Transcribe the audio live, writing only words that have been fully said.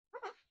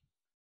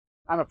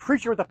I'm a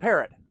preacher with a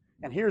parrot,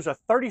 and here's a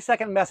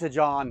 30-second message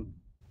on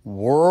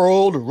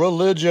world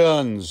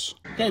religions.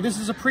 Okay, this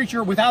is a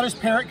preacher without his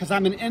parrot because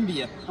I'm in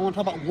India. I want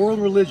to talk about world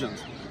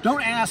religions.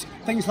 Don't ask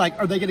things like,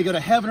 are they going to go to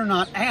heaven or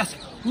not? Ask,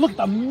 look at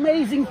the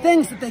amazing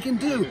things that they can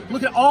do.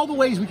 Look at all the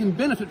ways we can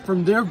benefit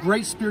from their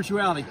great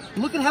spirituality.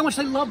 Look at how much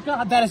they love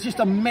God. That is just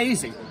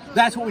amazing.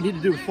 That's what we need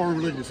to do with foreign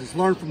religions, is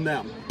learn from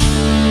them.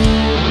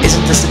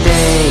 Isn't this the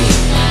day?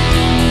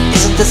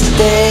 Isn't this the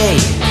day?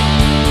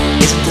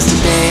 Isn't this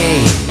the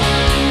day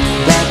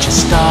that you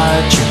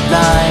start your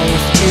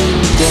life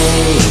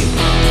today?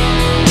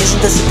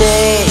 Isn't this the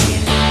day?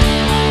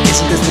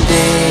 Isn't this the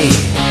day